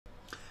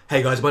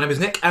Hey guys, my name is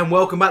Nick and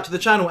welcome back to the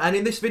channel, and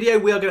in this video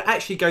we are going to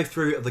actually go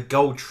through the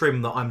gold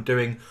trim that I'm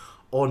doing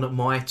on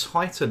my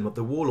Titan,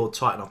 the Warlord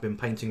Titan I've been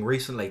painting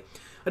recently.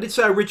 I did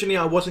say originally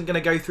I wasn't going to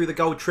go through the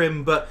gold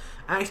trim, but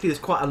actually there's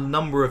quite a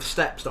number of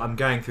steps that I'm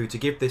going through to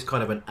give this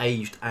kind of an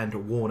aged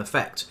and worn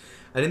effect.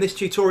 And in this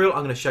tutorial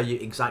I'm going to show you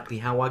exactly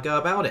how I go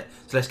about it.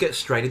 So let's get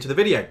straight into the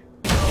video.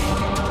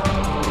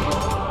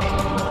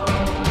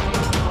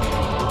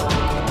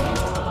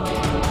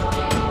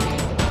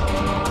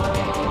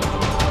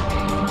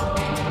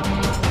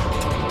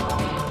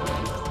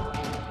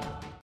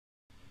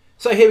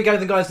 So here we go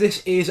then guys,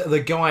 this is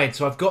the guide.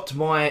 So I've got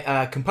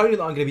my component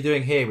that I'm going to be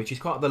doing here, which is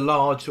quite the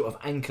large sort of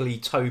ankly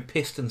toe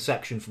piston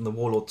section from the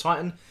Warlord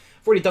Titan.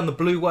 I've already done the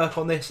blue work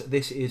on this.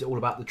 This is all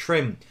about the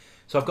trim.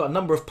 So I've got a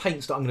number of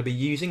paints that I'm going to be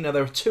using. Now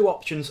there are two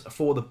options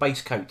for the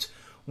base coat.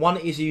 One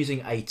is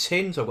using a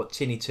tin, so I've got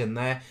tinny tin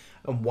there,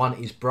 and one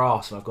is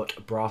brass, and I've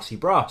got brassy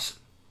brass.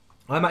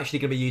 I'm actually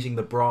going to be using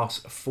the brass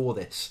for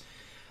this.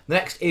 The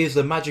next is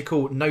the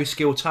magical no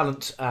skill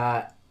talent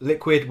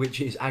liquid,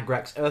 which is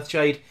Agrax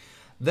Earthshade.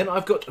 Then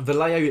I've got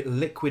Vallejo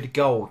liquid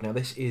gold. Now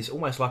this is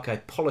almost like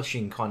a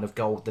polishing kind of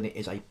gold than it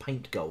is a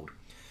paint gold.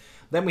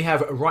 Then we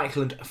have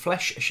Reikland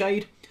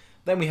Fleshshade.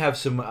 Then we have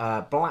some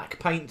black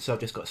paint. So I've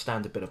just got a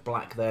standard bit of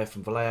black there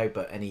from Vallejo,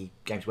 but any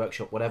Games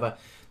Workshop, whatever.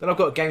 Then I've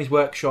got Games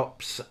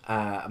Workshop's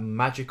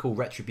magical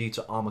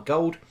Retributor Armour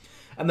gold.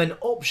 And then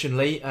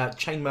optionally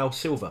chainmail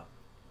silver.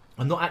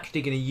 I'm not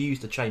actually going to use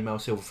the chainmail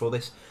silver for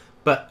this,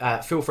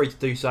 but feel free to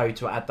do so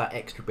to add that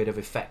extra bit of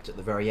effect at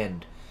the very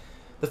end.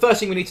 The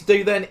first thing we need to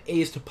do then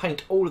is to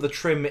paint all of the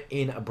trim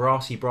in a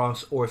brassy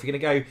brass, or if you're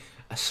going to go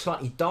a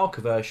slightly darker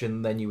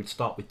version, then you would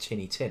start with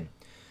tinny tin.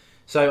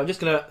 So I'm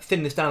just going to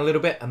thin this down a little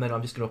bit, and then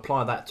I'm just going to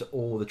apply that to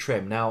all the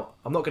trim. Now,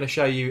 I'm not going to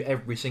show you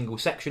every single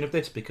section of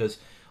this, because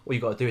all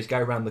you've got to do is go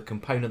around the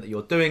component that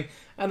you're doing,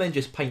 and then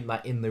just paint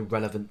that in the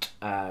relevant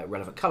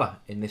colour,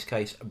 in this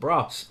case,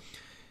 brass.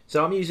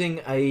 So I'm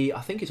using I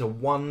think it's a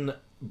 1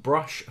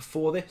 brush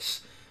for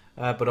this.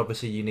 But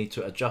obviously you need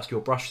to adjust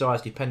your brush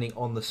size depending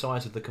on the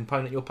size of the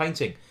component you're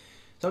painting.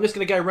 So I'm just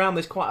going to go around.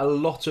 There's quite a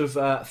lot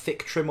of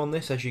thick trim on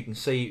this, as you can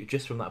see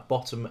just from that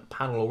bottom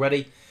panel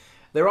already.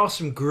 There are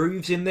some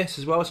grooves in this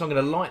as well, so I'm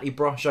going to lightly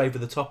brush over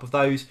the top of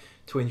those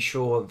to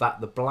ensure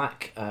that the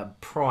black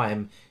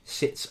prime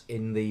sits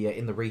in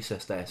the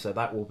recess there. So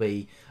that will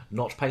be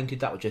not painted,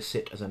 that will just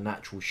sit as a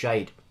natural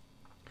shade.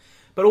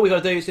 But all we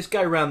got to do is just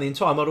go around the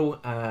entire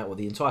model, or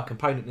the entire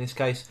component in this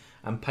case,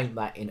 and paint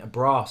that in a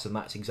brass, and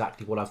that's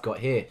exactly what I've got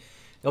here.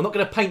 Now, I'm not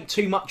going to paint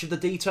too much of the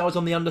details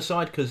on the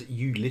underside because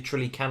you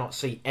literally cannot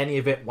see any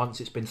of it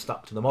once it's been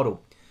stuck to the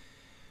model.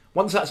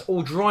 Once that's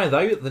all dry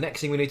though, the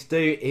next thing we need to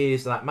do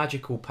is that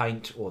magical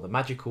paint, or the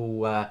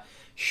magical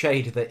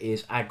shade that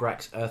is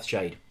Agrax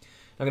Earthshade.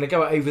 I'm going to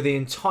go over the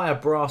entire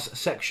brass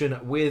section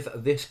with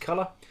this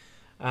colour,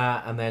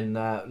 and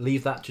then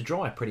leave that to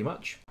dry pretty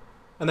much.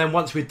 And then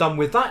once we're done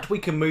with that, we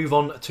can move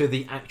on to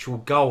the actual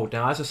gold.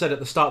 Now, as I said at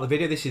the start of the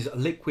video, this is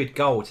liquid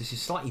gold. This is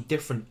slightly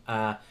different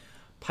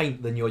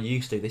paint than you're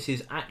used to. This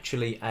is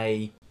actually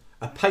a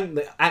paint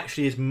that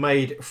actually is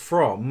made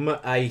from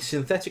a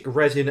synthetic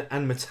resin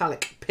and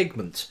metallic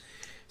pigment.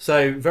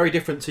 So very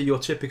different to your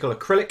typical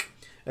acrylic,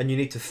 and you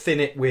need to thin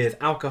it with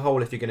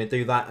alcohol if you're going to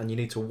do that, and you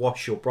need to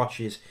wash your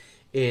brushes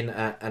in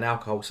an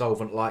alcohol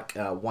solvent like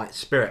white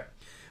spirit.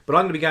 But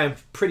I'm going to be going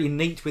pretty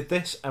neat with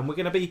this, and we're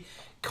going to be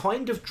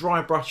kind of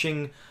dry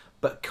brushing,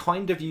 but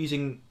kind of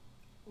using,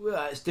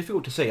 it's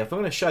difficult to see. If I'm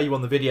going to show you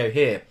on the video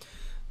here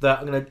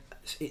that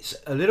it's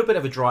a little bit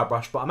of a dry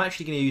brush, but I'm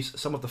actually going to use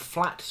some of the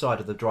flat side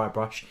of the dry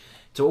brush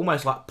to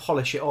almost like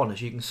polish it on,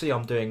 as you can see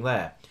I'm doing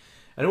there.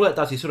 And all that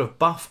does is sort of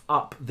buff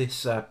up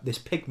this this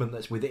pigment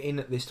that's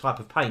within this type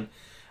of paint,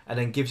 and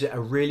then gives it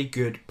a really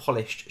good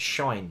polished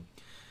shine.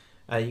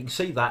 You can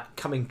see that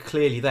coming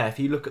clearly there. If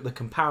you look at the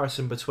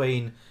comparison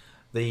between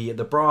the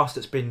brass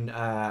that's been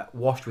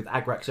washed with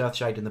Agrax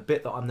Earthshade and the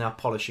bit that I'm now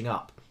polishing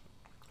up.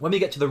 When we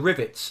get to the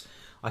rivets,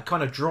 I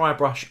kind of dry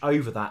brush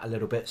over that a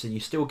little bit, so you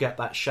still get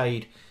that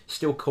shade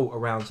still caught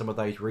around some of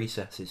those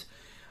recesses.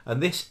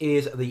 And this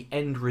is the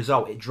end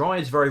result. It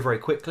dries very, very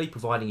quickly,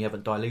 providing you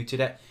haven't diluted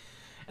it.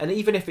 And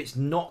even if it's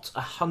not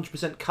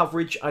 100%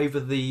 coverage over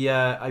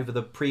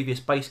the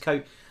previous base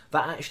coat,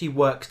 that actually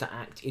works to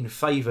act in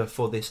favour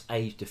for this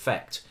aged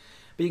effect.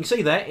 But you can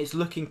see there, it's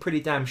looking pretty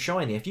damn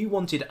shiny. If you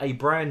wanted a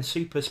brand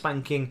super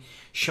spanking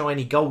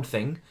shiny gold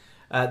thing,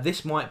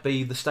 this might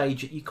be the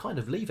stage that you kind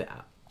of leave it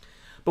at.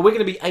 But we're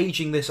going to be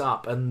aging this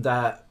up, and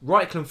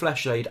Reikland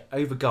Fleshshade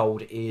over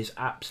gold is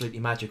absolutely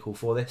magical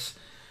for this,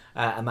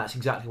 and that's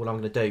exactly what I'm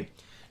going to do.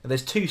 Now,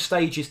 there's two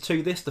stages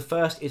to this. The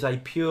first is a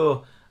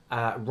pure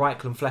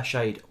Reikland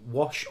Fleshshade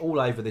wash all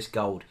over this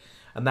gold,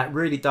 and that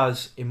really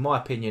does, in my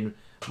opinion,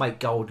 make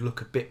gold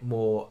look a bit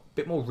more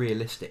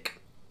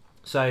realistic.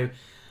 So,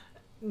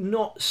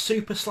 not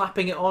super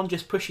slapping it on,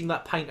 just pushing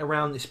that paint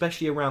around,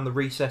 especially around the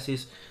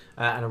recesses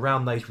and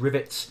around those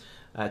rivets,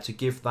 to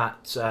give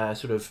that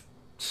sort of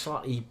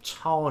slightly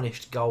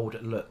tarnished gold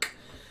look.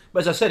 But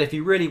as I said, if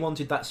you really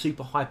wanted that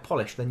super high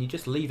polish, then you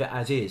just leave it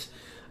as is.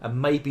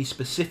 and maybe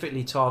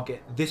specifically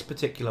target this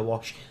particular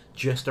wash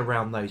just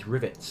around those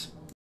rivets.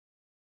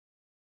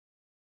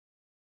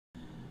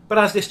 But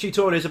as this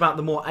tutorial is about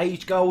the more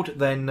aged gold,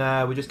 then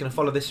we're just going to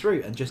follow this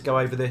through and just go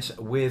over this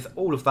with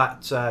all of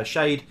that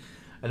shade.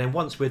 And then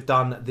once we're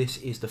done, this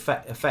is the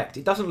effect.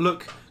 It doesn't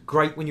look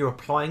great when you're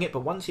applying it,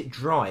 but once it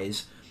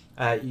dries,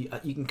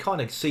 you can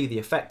kind of see the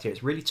effect here.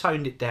 It's really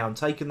toned it down,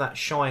 taken that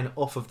shine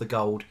off of the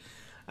gold,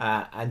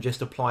 and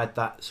just applied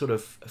that sort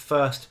of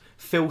first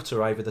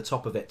filter over the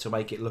top of it to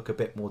make it look a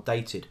bit more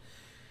dated.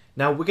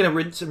 Now we're going to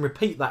rinse and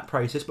repeat that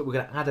process, but we're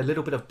going to add a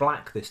little bit of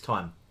black this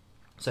time.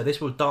 So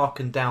this will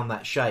darken down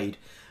that shade,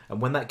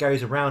 and when that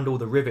goes around all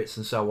the rivets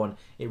and so on,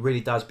 it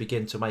really does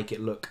begin to make it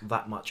look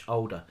that much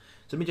older.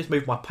 So let me just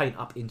move my paint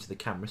up into the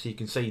camera so you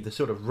can see the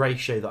sort of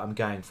ratio that I'm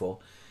going for.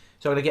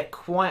 So I'm going to get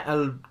quite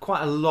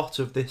a lot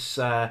of this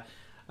Reikland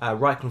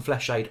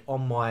Fleshshade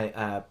on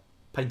my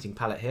painting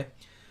palette here,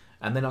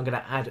 and then I'm going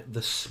to add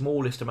the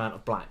smallest amount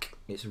of black.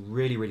 It's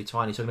really, really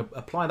tiny, so I'm going to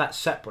apply that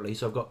separately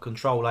so I've got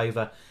control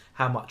over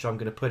how much I'm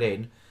going to put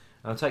in.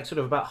 And I'll take sort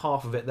of about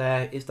half of it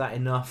there. Is that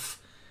enough?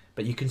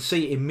 But you can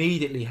see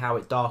immediately how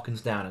it darkens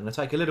down. I'm going to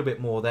take a little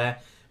bit more there,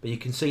 but you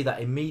can see that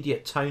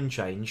immediate tone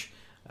change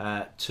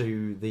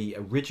to the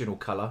original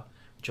colour,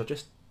 which I'll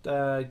just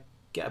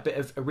get a bit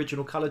of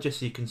original colour just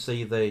so you can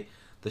see the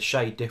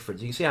shade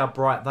difference. You can see how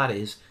bright that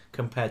is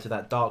compared to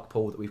that dark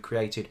pool that we've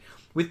created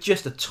with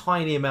just a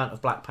tiny amount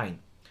of black paint.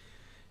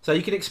 So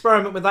you can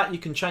experiment with that. You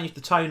can change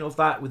the tone of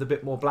that with a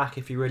bit more black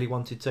if you really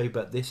wanted to,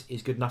 but this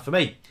is good enough for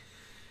me.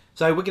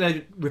 So we're going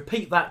to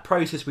repeat that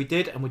process we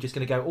did, and we're just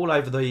going to go all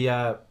over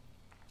the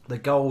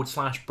gold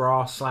 /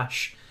 brass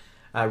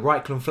 /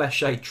 Reikland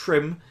Fleshshade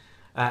trim,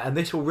 and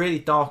this will really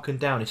darken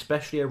down,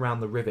 especially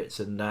around the rivets,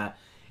 and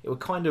it would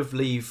kind of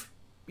leave,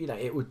 you know,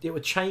 it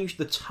would change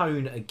the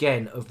tone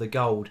again of the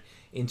gold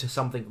into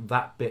something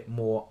that bit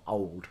more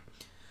old.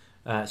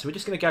 So we're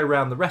just going to go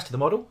around the rest of the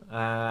model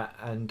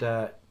and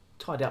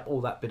tidy up all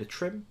that bit of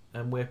trim,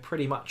 and we're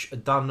pretty much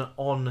done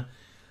on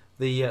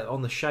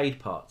the shade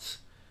parts.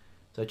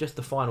 So just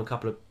the final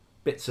couple of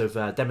bits of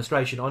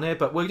demonstration on here,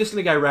 but we're just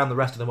going to go around the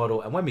rest of the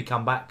model, and when we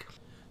come back,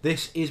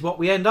 this is what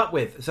we end up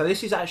with. So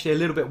this is actually a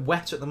little bit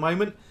wet at the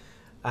moment,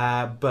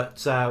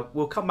 but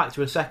we'll come back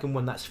to it in a second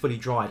when that's fully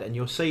dried, and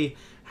you'll see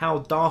how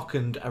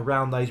darkened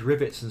around those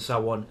rivets and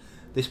so on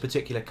this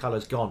particular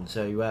colour's gone.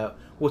 So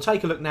we'll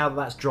take a look now that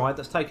that's dried.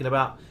 That's taken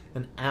about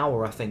an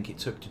hour, I think it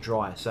took to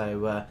dry.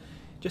 So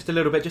just a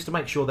little bit, just to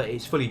make sure that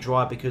it's fully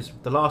dry, because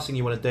the last thing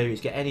you want to do is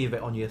get any of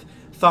it on your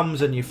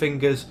thumbs and your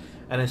fingers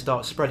and then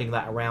start spreading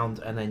that around,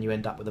 and then you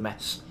end up with a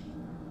mess.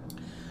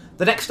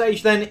 The next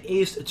stage then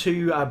is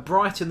to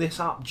brighten this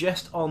up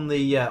just on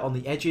the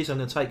edges. I'm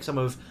going to take some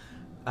of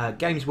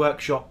Games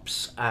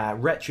Workshop's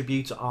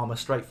Retributor Armour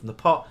straight from the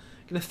pot.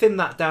 I'm going to thin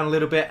that down a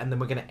little bit, and then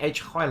we're going to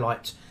edge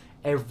highlight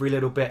every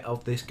little bit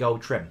of this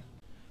gold trim.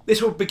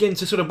 This will begin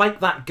to sort of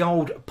make that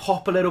gold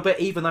pop a little bit,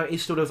 even though it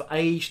is sort of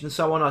aged and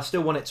so on. I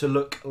still want it to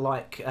look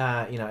like you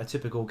know, a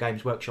typical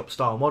Games Workshop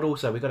style model.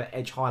 So we've got to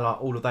edge highlight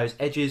all of those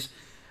edges,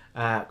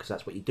 because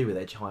that's what you do with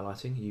edge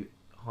highlighting. You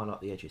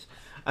highlight the edges.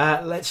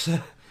 Let's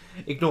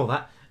ignore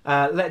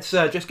that. Let's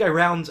just go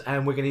around,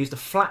 and we're going to use the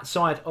flat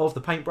side of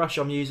the paintbrush.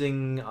 I'm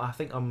using, I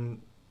think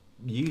I'm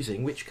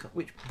using, which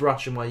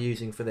brush am I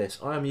using for this?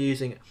 I am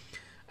using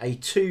a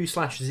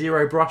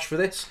 2/0 brush for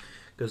this,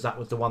 because that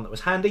was the one that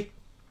was handy.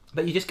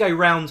 But you just go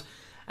round,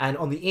 and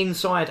on the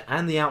inside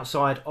and the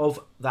outside of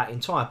that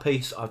entire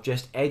piece, I've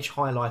just edge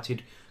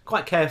highlighted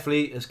quite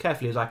carefully as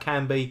I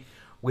can be,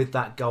 with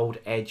that gold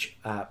edge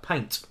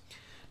paint.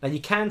 Now you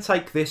can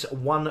take this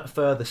one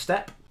further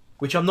step,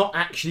 which I'm not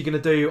actually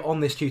going to do on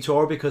this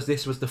tutorial because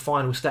this was the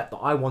final step that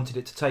I wanted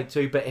it to take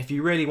to. But if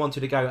you really wanted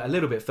to go a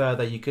little bit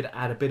further, you could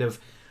add a bit of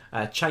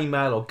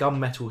chainmail or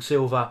gunmetal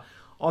silver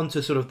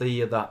onto sort of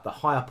the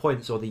higher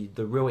points, or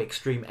the real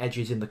extreme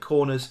edges in the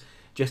corners,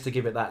 just to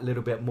give it that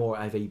little bit more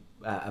of a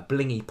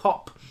blingy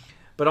pop.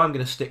 But I'm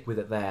going to stick with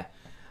it there.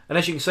 And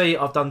as you can see,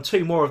 I've done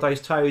 2 more of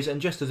those toes, and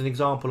just as an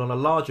example on a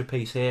larger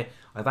piece here,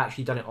 I've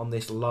actually done it on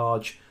this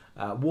large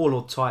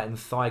Warlord Titan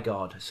thigh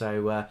guard.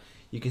 So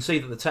you can see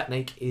that the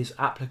technique is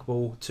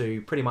applicable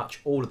to pretty much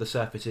all of the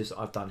surfaces that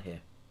I've done here.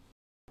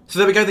 So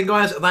there we go then,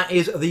 guys, that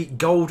is the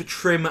gold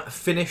trim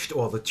finished,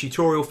 or the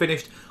tutorial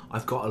finished.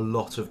 I've got a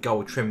lot of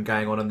gold trim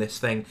going on this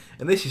thing,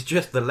 and this is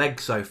just the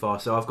legs so far.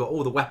 So I've got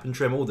all the weapon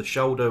trim, all the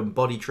shoulder and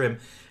body trim.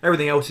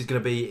 Everything else is going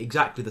to be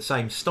exactly the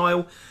same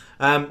style.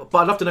 But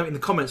I'd love to know in the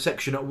comment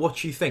section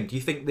what you think. Do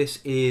you think this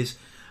is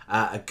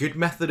a good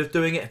method of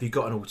doing it? Have you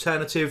got an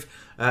alternative?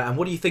 And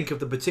what do you think of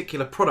the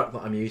particular product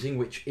that I'm using,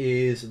 which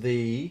is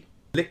the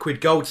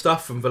liquid gold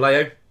stuff from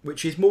Vallejo,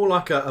 which is more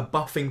like a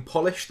buffing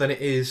polish than it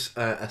is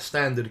a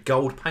standard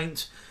gold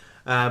paint.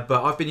 But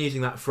I've been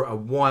using that for a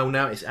while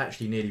now. It's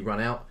actually nearly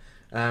run out.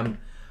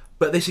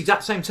 But this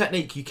exact same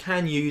technique you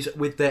can use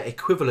with their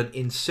equivalent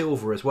in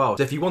silver as well.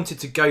 So if you wanted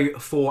to go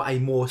for a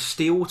more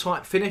steel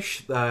type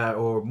finish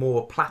or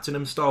more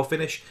platinum style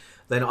finish,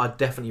 then I'd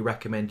definitely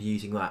recommend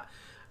using that.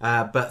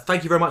 But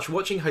thank you very much for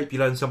watching. Hope you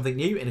learned something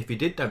new. And if you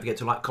did, don't forget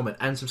to like, comment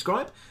and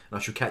subscribe. And I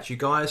shall catch you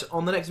guys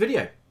on the next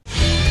video.